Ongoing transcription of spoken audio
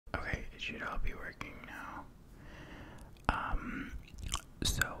should all be working now.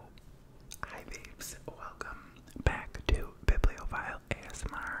 So, hi babes, welcome back to Bibliophile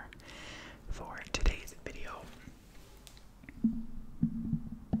ASMR. For today's video,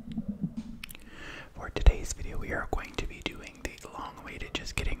 we are going to be doing the long-awaited,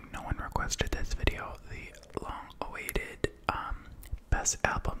 just kidding, no one requested this video, the long-awaited best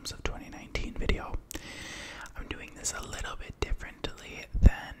albums of 2019 video. I'm doing this a little bit differently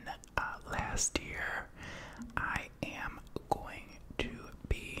than last year. I am going to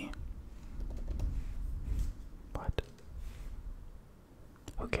be... What?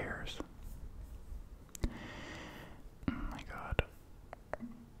 Who cares? Oh my god.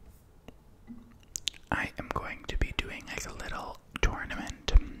 I am going to be doing like a little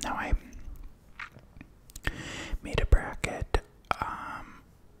tournament. Now I made a bracket.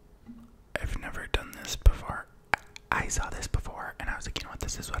 I've never done this before. I saw this before and I was like, you know what,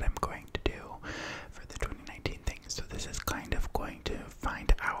 this is what I'm going to do for the 2019 thing. So this is kind of going to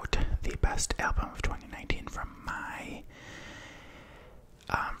find out the best album of 2019 from my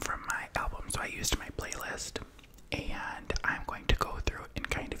album. So I used my playlist and I'm going to go through and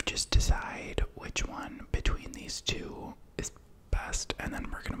kind of just decide which one between these two is best, and then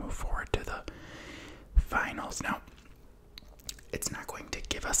we're going to move forward to the finals. Now, it's not going to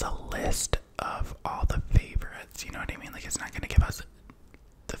give us a list of all the favorites, you know what I mean? Like, it's not going to give us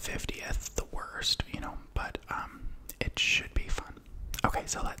the 50th, the worst, you know, but it should be fun. Okay,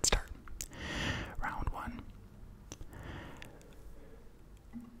 so let's start. Round one.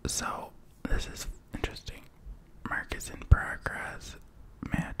 So, this is interesting. Mark is in progress.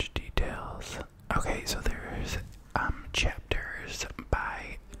 Match details. Okay, so there's Chapters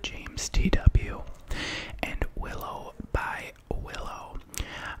by James T.W. and Willow by Willow.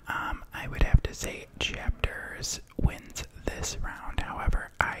 I would have to say Chapters wins this round. However,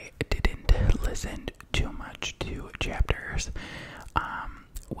 I didn't listen too much to Chapters.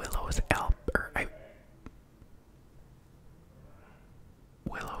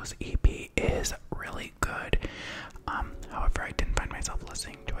 Willow's EP is really good. However, I didn't find myself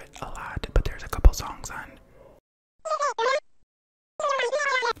listening to it a lot, but there's a couple songs on.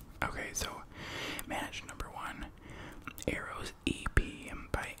 Okay, so match number one, Arrow's EP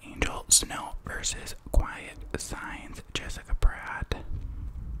by Angel Snow versus Quiet Signs, Jessica Pratt.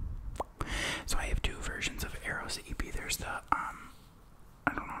 So I have two versions of Arrow's EP. There's the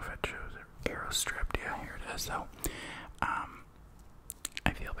I don't know if it shows it. Arrow stripped. Yeah, here it is. So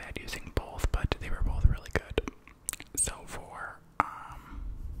I feel bad using both, but they were both really good. So for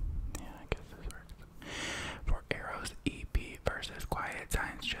yeah, I guess this works. For Arrow's EP versus Quiet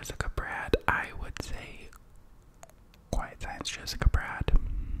Signs, Jessica Pratt, I would say Quiet Signs, Jessica Pratt.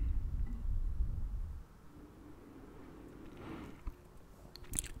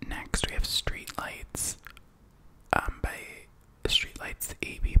 Next we have Streetlights by Streetlights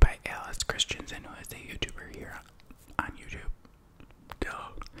EP by Alice Christensen, who is a YouTuber here on YouTube.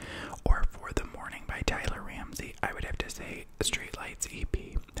 Or For the Morning by Tyler Ramsey. I would have to say Streetlights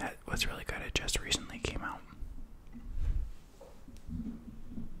EP. That was really good. It just recently came out.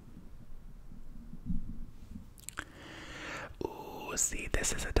 Ooh, see,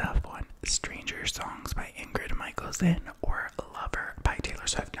 this is a tough one. Stranger Songs by Ingrid Michaelson or Lover by Taylor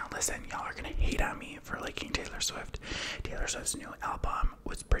Swift. Now listen, y'all are gonna hate on me for liking Taylor Swift. Taylor Swift's new album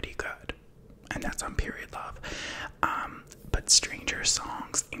was pretty good, and that's on Period Love. But Stranger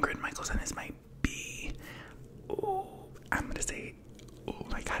Songs, Ingrid Michaelson is my B. Ooh, I'm gonna say, oh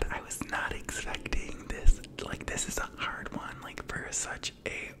my god, I was not expecting this. Like, this is a hard one, like, for such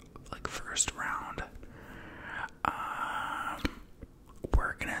a, like, first round.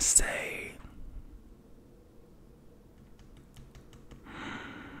 We're gonna say...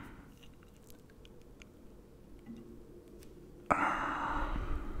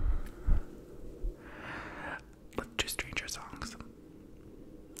 let's do Stranger Songs.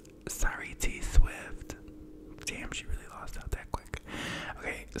 Sorry, T Swift. Damn, she really lost out that quick.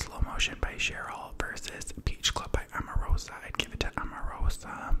 Okay, Slow Motion by Cheryl versus Peach Club by Omarosa. I'd give it to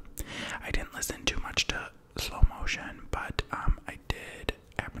Omarosa. I didn't listen too much to Slow Motion, but I did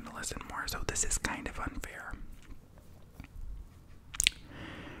happen to listen more, so this is kind of unfair.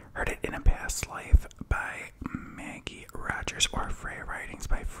 Heard It in a Past Life by Maggie Rogers or Freya Writings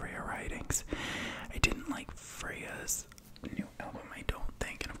by Freya Writings. I didn't like Freya's new album, I don't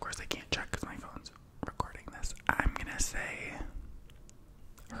think, and of course I can't check because my phone's recording this. I'm gonna say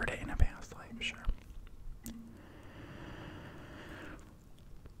Heard It in a Past Life, sure.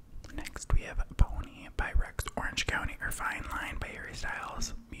 Next we have Pony by Rex Orange County or Fine Line by Harry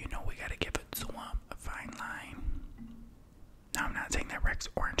Styles. You know we gotta give it to him, a Fine Line. Now I'm not saying that Rex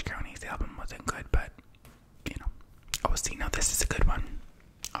Orange County's album wasn't good, but you know. Oh, see, now this is a good one.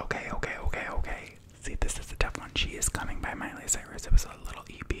 Okay. See, this is a tough one. She Is Coming by Miley Cyrus. It was a little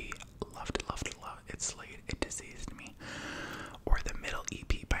EP. Loved it. It slayed. It diseased me. Or the middle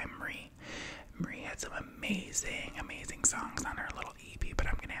EP by Marie. Marie had some amazing songs on her little EP, but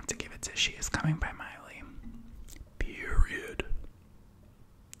I'm gonna have to give it to She Is Coming by Miley. Period.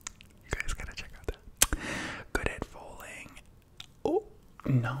 You guys gotta check out that. Good at Falling. Oh,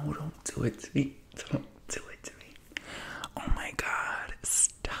 no, don't do it to me. Don't do it to me. Oh my god,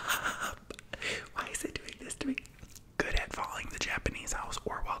 stop. Why is it doing this to me? Good at Falling, The Japanese House,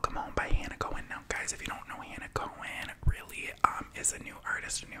 or Welcome Home by Hannah Cohen. Now, guys, if you don't know Hannah Cohen, really is a new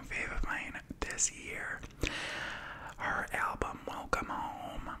artist, a new fave of mine this year. Her album, Welcome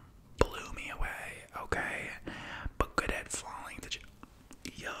Home, blew me away, okay? But Good at Falling,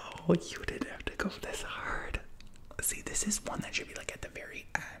 yo, you didn't have to go this hard. See, this is one that should be like at the very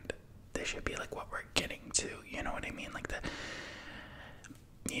end. This should be like what we're getting to, you know what I mean? Like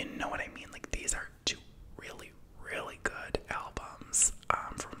you know what I mean? Like these are two really, really good albums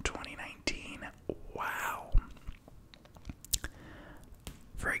from 2019. Wow.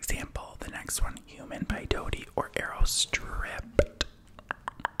 For example, the next one, Human by Dodie or Aerostripped.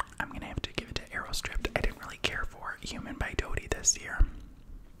 I'm gonna have to give it to Aerostripped. I didn't really care for Human by Dodie this year.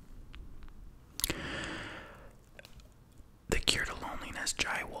 The Cure to Loneliness,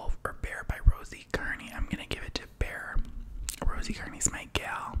 Jai Wolf or Bear by Rosie Carney. I'm gonna give it to Bear. Rosie Carney's my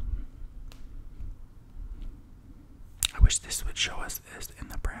gal. I wish this would show us this in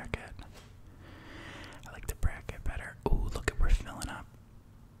the bracket. I like the bracket better. Ooh, look at, we're filling up.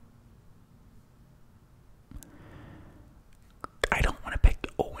 I don't want to pick.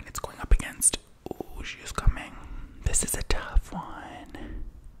 Oh, and it's going up against. Ooh, She Is Coming. This is a tough one.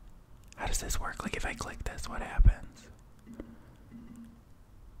 How does this work? Like if I click this, what happens?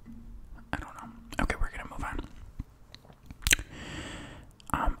 I don't know. Okay, we're gonna move on.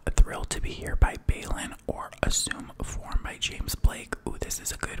 Thrilled to Be Here by Balin or Assume Form by James Blake. Ooh, this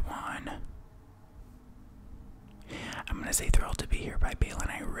is a good one. I'm gonna say Thrilled to Be Here by Balin.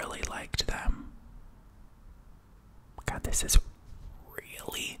 I really liked them. God, this is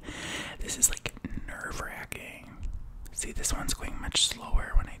like nerve-wracking. See, this one's going much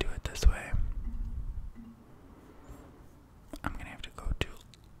slower when I do it this way. I'm gonna have to go to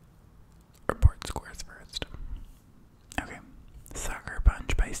report scores first. Okay. Soccer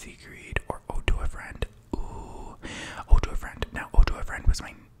Punch by Seagreed or Ode to a Friend. Ooh, Ode to a Friend. Now, Ode to a Friend was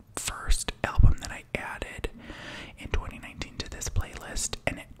my first album that I added in 2019 to this playlist,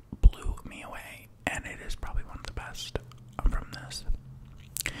 and it blew me away, and it is probably one of the best from this.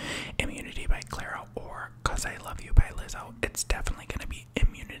 Immunity by Clairo or Cause I Love You by Lizzo. It's definitely going to be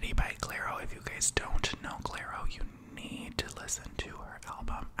Immunity by Clairo. If you guys don't know Clairo, you need to listen to her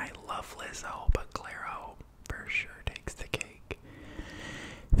album. I love Lizzo, but Clairo for sure takes the cake.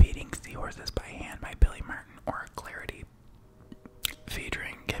 Feeding Seahorses by Hand by Billy Martin or Clarity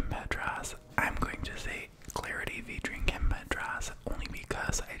featuring Kim Petras. I'm going to say Clarity featuring Kim Petras only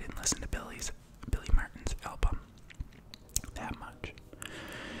because I didn't listen to Billy Martin's album that much.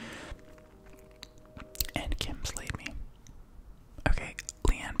 And Kim slayed me. Okay,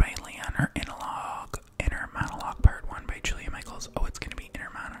 Leanne by Leanne or Inner Monologue Part 1 by Julia Michaels. Oh, it's gonna be Inner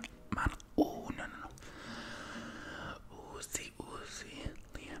Monologue. Oh, no. Ooh, see.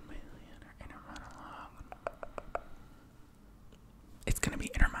 Leanne by Leanne or Inner Monologue. It's gonna be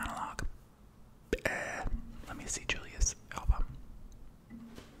Inner Monologue. Let me see Julia's album.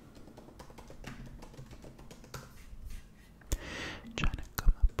 Trying to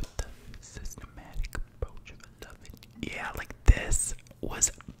come up with a systematic approach of loving. Yeah, like this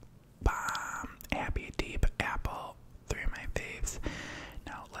was bomb. Happy Deep Apple, 3 of my faves.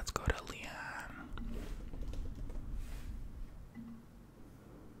 Now let's go to Leanne.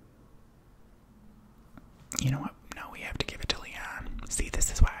 You know what? No, we have to give it to Leanne. See,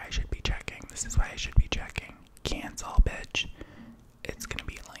 this is why I should be checking. Cancel, bitch. It's gonna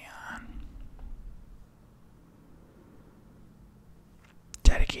be Leanne.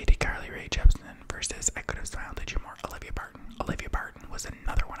 Dedicated Carly Rae Jepsen versus I Could Have Smiled at You More, Olivia Barton. Olivia Barton was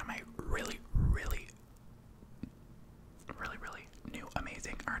another one of my really new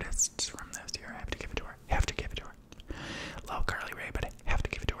amazing artists from this year. I have to give it to her. Love Carly Rae, but I have to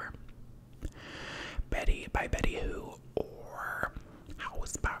give it to her. Betty by Betty Who or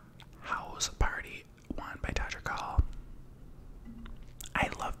House Party 1 by Todrick Hall. I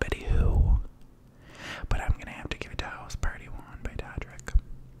love Betty Who, but I'm gonna have to give it to House Party 1 by Todrick.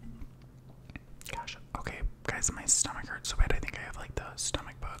 Gosh, okay, guys, my stomach hurts so bad. I think I have like the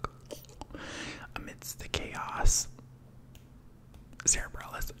stomach bug. Amidst the chaos,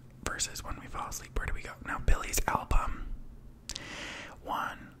 versus When We Fall Asleep. Where do we go? Now, Billy's album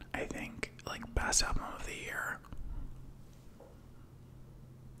won, I think, like, best album of the year.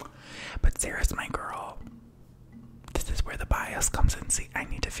 But Sarah's My Girl. This is where the bias comes in. See, I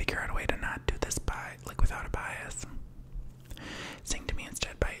need to figure out a way to not do this without a bias. Sing to Me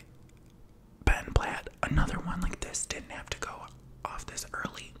Instead by Ben Platt. Another one like this didn't have to go off this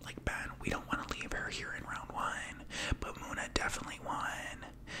early. Like, Ben, we don't want to leave her here in round 1, but Muna definitely won.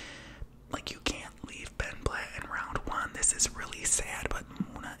 Like, you can't leave Ben Platt in round 1. This is really sad, but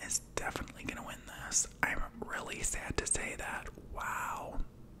Muna is definitely gonna win this. I'm really sad to say that. Wow.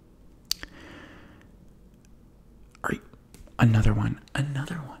 Another one.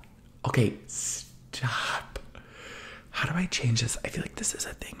 Okay, stop. How do I change this? I feel like this is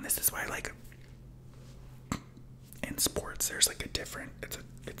a thing. This is why, like, in sports, there's like a different, it's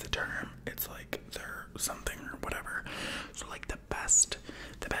a term. It's like they're something or whatever. So like the best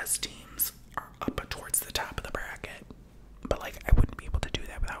teams are up towards the top of the bracket. But like, I wouldn't be able to do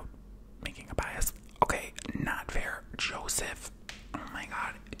that without making a bias. Okay, not fair. Joseph. Oh my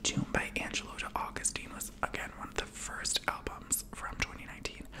god. Tune by Angelo to Augustine was, again, one of the first albums from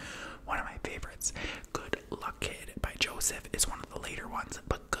 2019. One of my favorites. Good Luck Kid by Joseph is one of the later ones,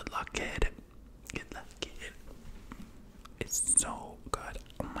 but Good Luck Kid is so good.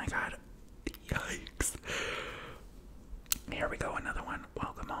 Oh my god. Yikes. Here we go, another one.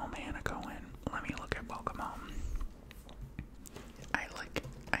 Welcome Home, Hannah Cohen. Let me look at Welcome Home.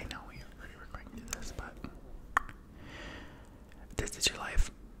 I know we were going to do this, but This Is Your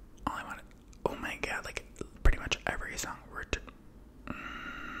Life. All I want. Oh my god, like pretty much every song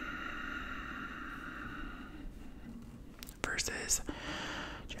versus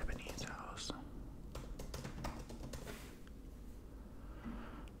Japanese House.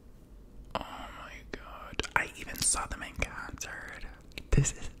 Oh my god, I even saw them in concert.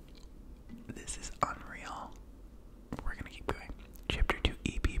 This is unreal. We're gonna keep going. Chapter 2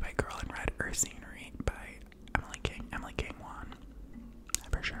 EP by Girl in Red, Earth Scenery by Emily King. Emily King won.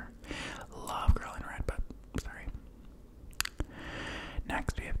 For sure. Love Girl in Red, but sorry.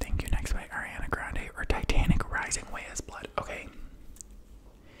 Next we have Thank You Next by Ariana Grande or Titanic Rising Way as Blood. Okay.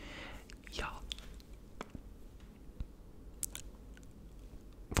 Y'all.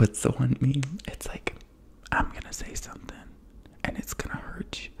 What's the one meme? It's like, I'm gonna say something and it's gonna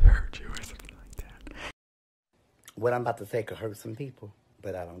hurt you or something like that. What I'm about to say could hurt some people,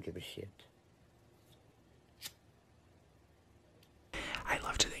 but I don't give a shit. I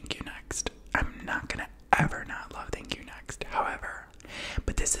love to Thank You Next. I'm not gonna ever not love Thank You Next. However,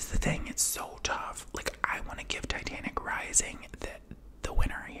 but this is the thing, it's so tough. Like, I want to give Titanic Rising the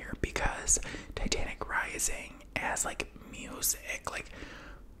winner here because Titanic Rising as like music, like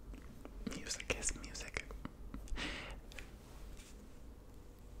music is music.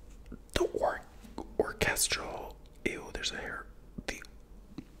 The orchestral, ew, there's a hair.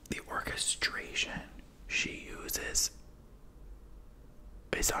 The orchestration she uses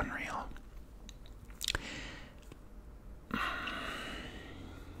is unreal.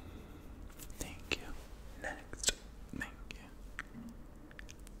 Thank you. Next. Thank you.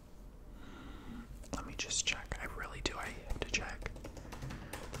 Let me just check. I really do. I have to check.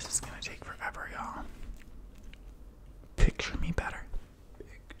 This is gonna take forever, y'all. Picture Me Better.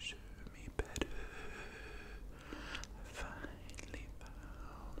 Picture Me Better. Finally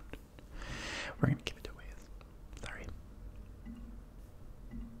found. We're gonna give it to Wiz. Sorry.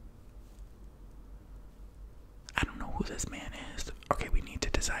 I don't know who this man is. Okay, we need to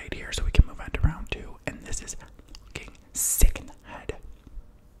decide here so we can move on to round 2. And this is fucking sick in the head.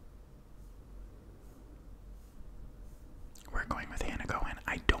 We're going with Hannah Cohen.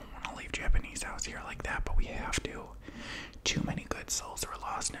 I don't want to leave Japanese House here like that, but we have to. Too many good souls were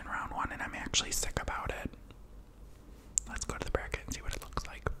lost in round 1, and I'm actually sick about it. Let's go to the bracket and see what it looks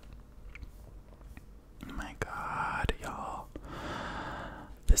like. Oh my god, y'all.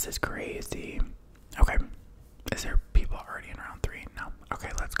 This is crazy. Okay. Is there people already in round 3? No. Okay,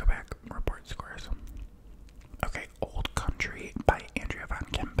 let's go back. Report scores. Okay, Old Country by Andrea Von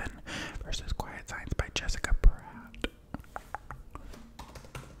Kempen versus Quiet Signs by Jessica Pratt.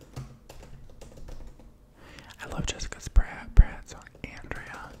 I love Jessica's Pratt song.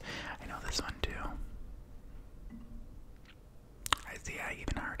 Andrea. I know this one too. I see. I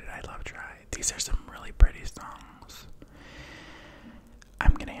even heard it. I love Try. These are some really pretty songs.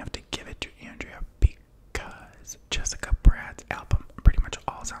 I'm gonna have to give it to Andrea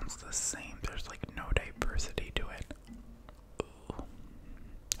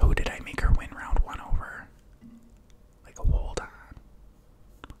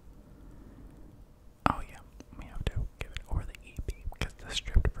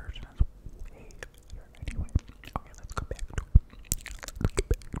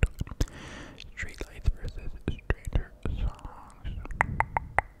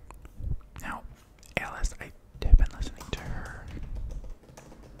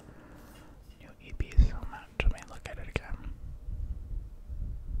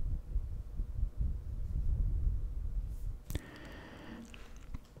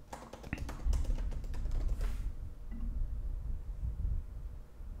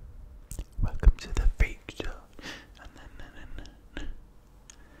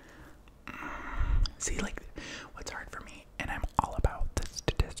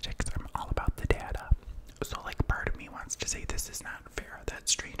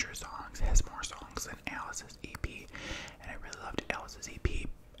House's EP,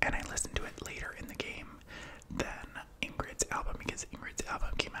 and I listened to it later in the game than Ingrid's album, because Ingrid's album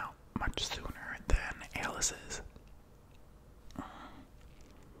came out much sooner than Alice's.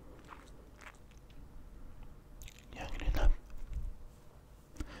 Young enough.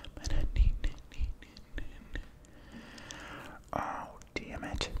 Oh, damn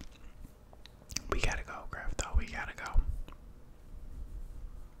it. We gotta go, Griff, though. We gotta go.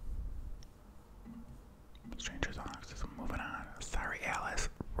 Stranger Songs is moving on. Sorry, Alice.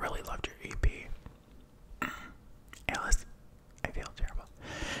 Really loved your EP. Alice, I feel terrible.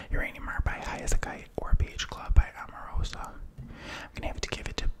 Uranium Art by High as a Kite or Beach Club by Amorosa. I'm gonna have to give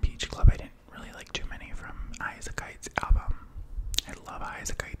it to Beach Club. I didn't really like too many from High as a Kite's album. I love High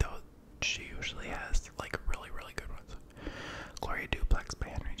as a Kite, though. She usually has like really, really good ones. Gloria Duplex by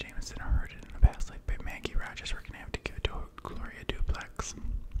Henry Jameson, or Heard It in a Past Life by Maggie Rogers. We're gonna have to give it to Gloria Duplex.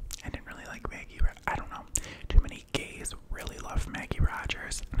 I didn't really like Maggie. I don't know. Too many gays really love Maggie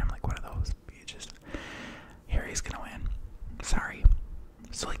Rogers, and I'm like one of those. You just Harry's gonna win. Sorry.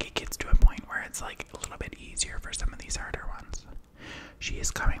 So like it gets to a point where it's like a little bit easier for some of these harder ones. She Is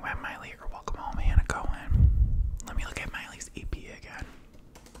Coming by Miley, or Welcome Home, Hannah Cohen. Let me look at Miley's EP again.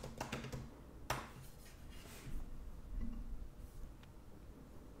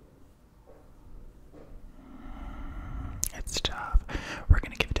 It's tough. We're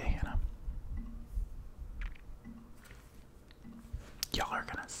gonna give it to Hannah. Y'all are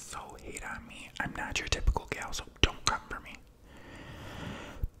gonna so hate on me. I'm not your typical gal, so don't come for me.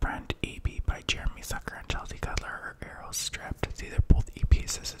 Brent EP by Jeremy Zucker and Chelsea Cutler, or Arrow Stripped. It's either both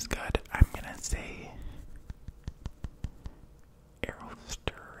EPs. This is good. I'm gonna say Arrow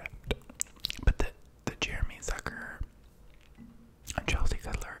Stripped. But the Jeremy Zucker and Chelsea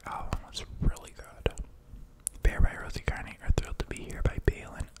Cutler album was really good. Bear by Rosie Carney, or Thrilled to Be Here by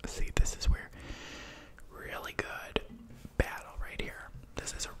Balin. See, this is where really good battle right here.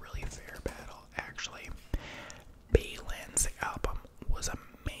 This is a really fair battle, actually. Balin's album was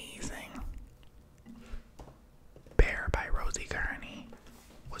amazing. Bear by Rosie Carney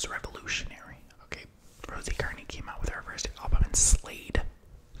was revolutionary. Okay, Rosie Carney came out with her first album and slayed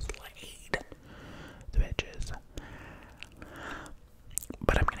the bitches.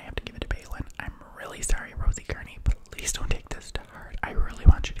 But I'm gonna have to give it to Balin. I'm really sorry, Rosie Carney. Please don't take this to heart. I really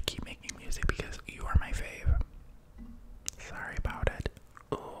want you to keep making music because you are my fave. Sorry about it.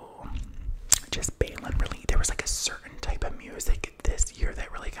 Ooh. Just Balin really, there was like a certain type of music this year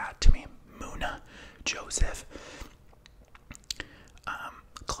that really got to me. Muna, Joseph,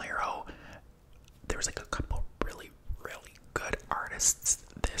 Clairo. There was like a couple really, really good artists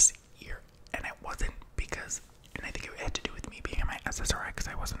this year. And it wasn't because, and I think it had to do with me being in my SSRX.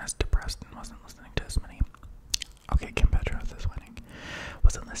 I wasn't as depressed and wasn't listening to as many. Okay, Kim Petras is winning.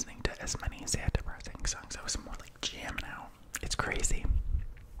 Wasn't listening to as many sad, depressing songs. I was more like jamming out. It's crazy.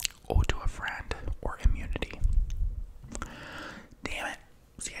 Ode to a Friend or Immunity. Damn it.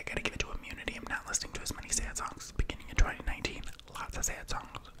 See, I gotta give it to Immunity. I'm not listening to as many sad songs. Beginning of 2019, lots of sad songs.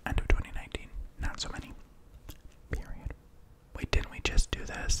 End of 2019, not so many. Period. Wait, didn't we just do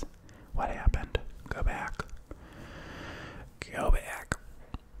this? What happened? Go back. Go back.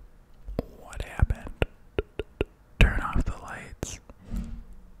 What happened? Turn off the lights.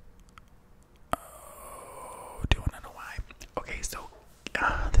 Oh, do you wanna know why? Okay, so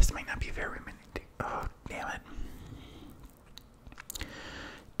this might not be very romantic. Oh, damn it.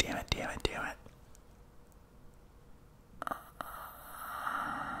 Damn it, damn it, damn it.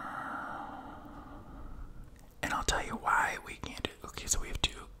 And I'll tell you why we can't do. Okay, so we have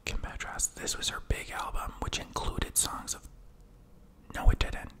two Kim Petras. This was her big album, which included songs of. No, it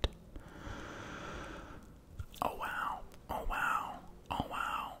didn't. Oh wow. Oh wow. Oh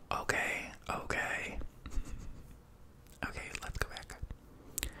wow. Okay. Okay. Okay, let's go back.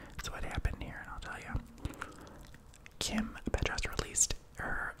 So what happened here, and I'll tell you. Kim Petras released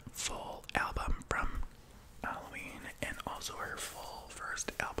her full album from Halloween and also her full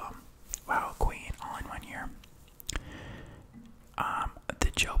first album, Wow Queen, all in 1 year.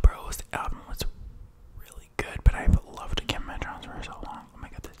 The Joe Bros album was really good, but I've loved Kim Petras for so long. Oh my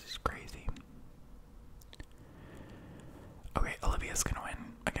god, this is crazy. Okay, Olivia's gonna win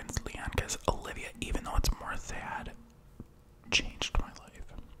against Leon because Olivia, even though it's more sad, changed my life.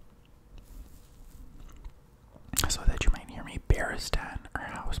 So that you might hear me, Barristan or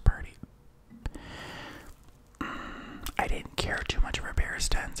House Party. I didn't care too much for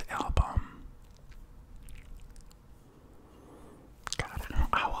Barristan's album. God, I don't know.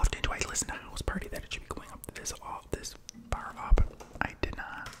 How often do I listen to House Party that it should be going up this far up? I did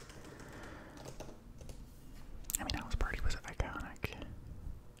not. I mean, House Party was iconic.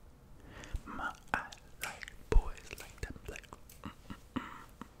 I like boys like them. Like,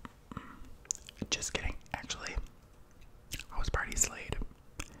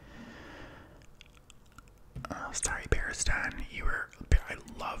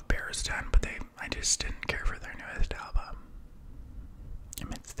 first 10, but I just didn't care for their newest album.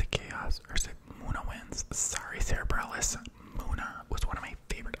 Amidst the chaos, or is it Muna wins? Sorry, Cerebralis. Muna was one of my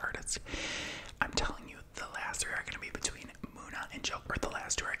favorite artists. I'm telling you, the last three are going to be between Muna and Joe, or the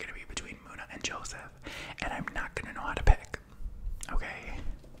last two are going to be between Muna and Joseph, and I'm not going to know how to pick. Okay?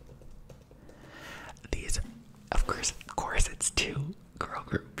 These, of course, it's two girl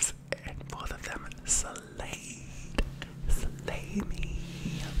groups, and both of them slayed. Slay me.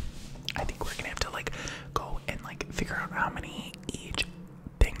 I think we're going to have to, like, go and, like, figure out how many each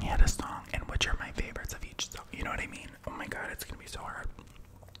thing had a song and which are my favorites of each song. You know what I mean? Oh my god, it's going to be so hard.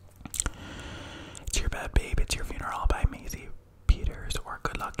 It's Your Bad Babe, It's Your Funeral by Maisie Peters, or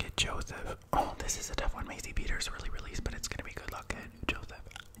Good Luck Kid Joseph. Oh, this is a tough one. Maisie Peters really released, but it's going to be Good Luck Kid Joseph.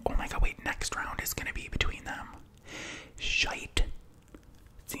 Oh my god, wait, next round is going to be between them. Shite.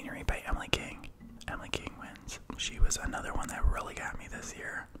 Scenery by Emily King. Emily King wins. She was another one that really got me this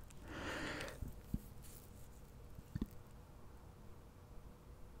year.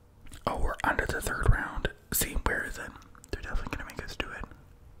 Oh, we're under the third round. See, where is it? They're definitely going to make us do it.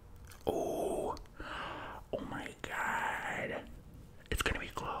 Oh. Oh my god. It's going to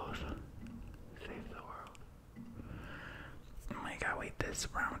be close. Save the world. Oh my god, wait, this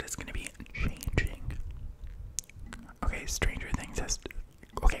round is going to be changing. Okay, Stranger Things has...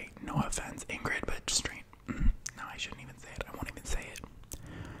 Okay, no offense, Ingrid, but no, I shouldn't even say it. I won't even say it.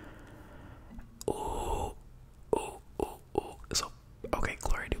 Ooh. Ooh, ooh, ooh. So, okay,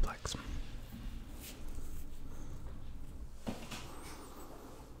 Gloria Duplex.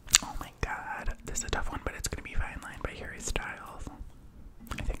 Oh my god, this is a tough one, but it's gonna be Fine Line by Harry Styles.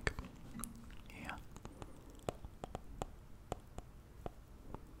 I think. Yeah.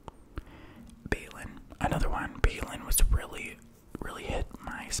 Balin, another one. Balin was really hit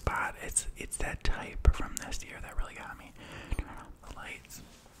my spot. It's that type from this year that really got me. The lights.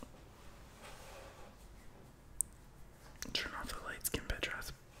 Turn off the lights. Kim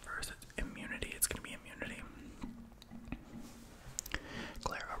Petras versus Immunity. It's gonna be Immunity.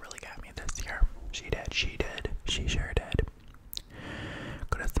 Clara really got me this year. She did. She sure did.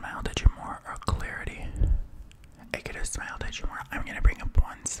 Could have smiled at you more, or Clarity. I could have smiled at you more. I'm gonna bring up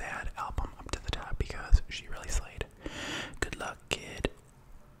one sad album up to the top because she really slayed. Good Luck Kid,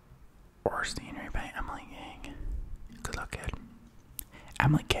 or Scenery by Emily King. Good Luck Kid.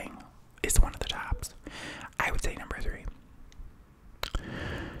 Emily King is one of the tops. I would say number 3.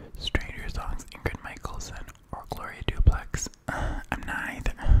 Stranger Songs, Ingrid Michaelson, or Gloria Duplex. I'm not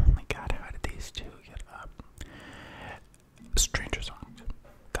either. Oh my god, how did these two get up? Stranger Songs.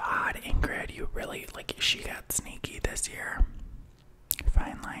 God, Ingrid, you really, like, she got sneaky this year.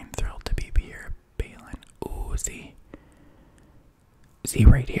 Fine Line, Thrilled to Be Here, Balin. Ooh, see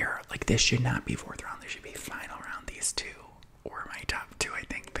right here, like, this should not be 4th round, this should be final round. These two were my top 2, I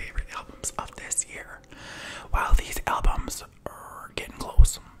think, favorite albums of this year. While these albums are getting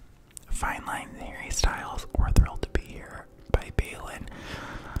close. Fine Line, Harry Styles, or Thrilled to Be Here by Balin.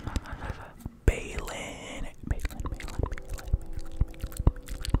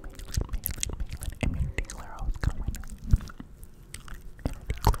 Immunity Clara was gonna win.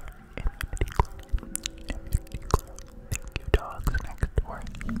 Thank you, Dogs Next Door.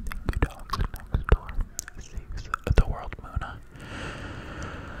 Saves the world, Muna.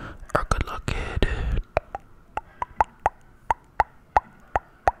 Or Good Luck Kid.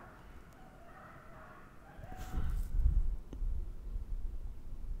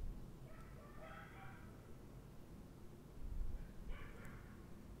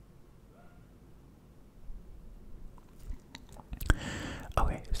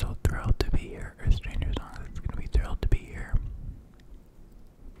 Okay, so Thrilled to Be Here, or Stranger Songs, it's gonna be Thrilled to Be Here.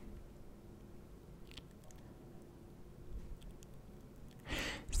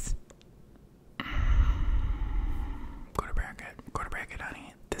 Go to bracket,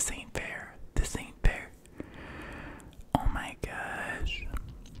 honey. This ain't fair. Oh my gosh.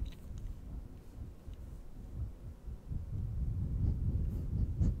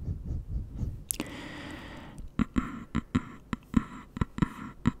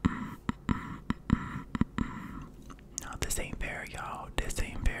 No, this ain't fair, y'all. This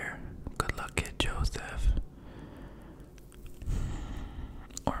ain't fair. Good Luck Kid Joseph.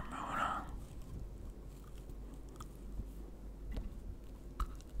 Or Mona.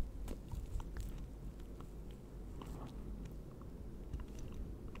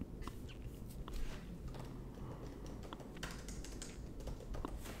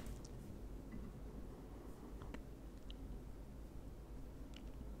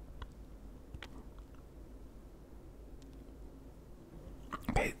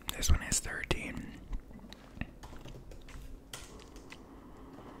 Okay, this one is 13.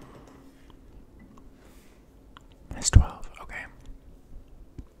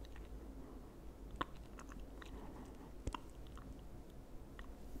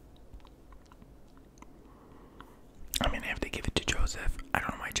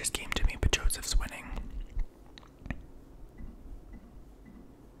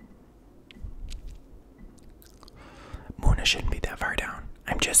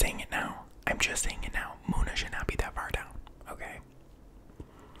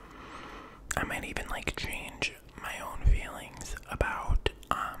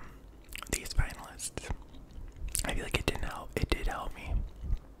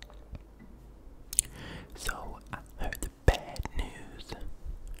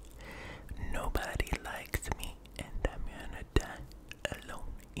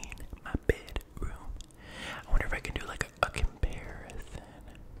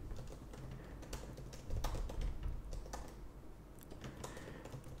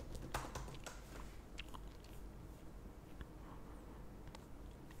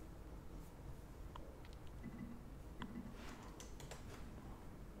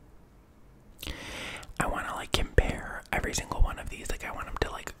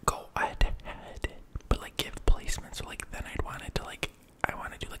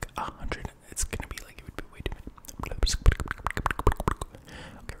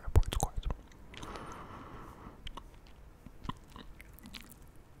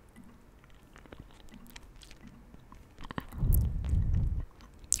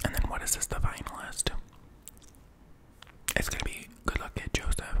 God, is this the finalist? It's gonna be Good Luck Kid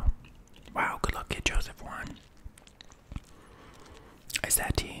Joseph. Wow, Good Luck Kid Joseph won. Is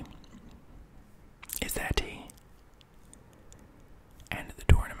that T? Is that T? End of the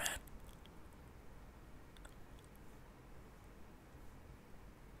tournament.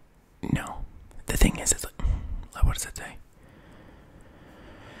 No. The thing is, it's like, what does it say?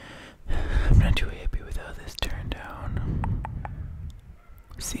 I'm not too happy with how this turned out.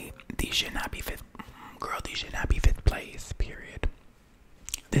 See, these should not be fifth. Girl, these should not be fifth place, period.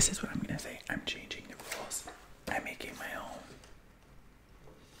 This is what I'm gonna say. I'm changing the rules. I'm making my own.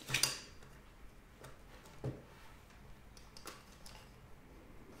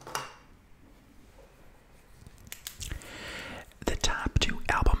 The top 2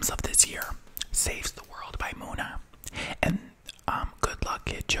 albums of this year: Saves the World by Muna and Good Luck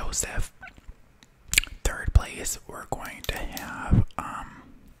Kid Joseph. Third place, we're going to have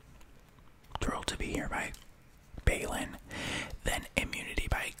Thrilled to Be Here by Balin, then Immunity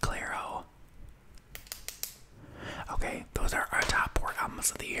by Clairo. Okay, those are our top 4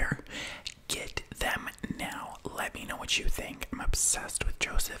 albums of the year. Get them now. Let me know what you think. I'm obsessed with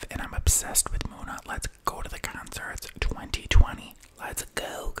Joseph and I'm obsessed with Muna. Let's go to the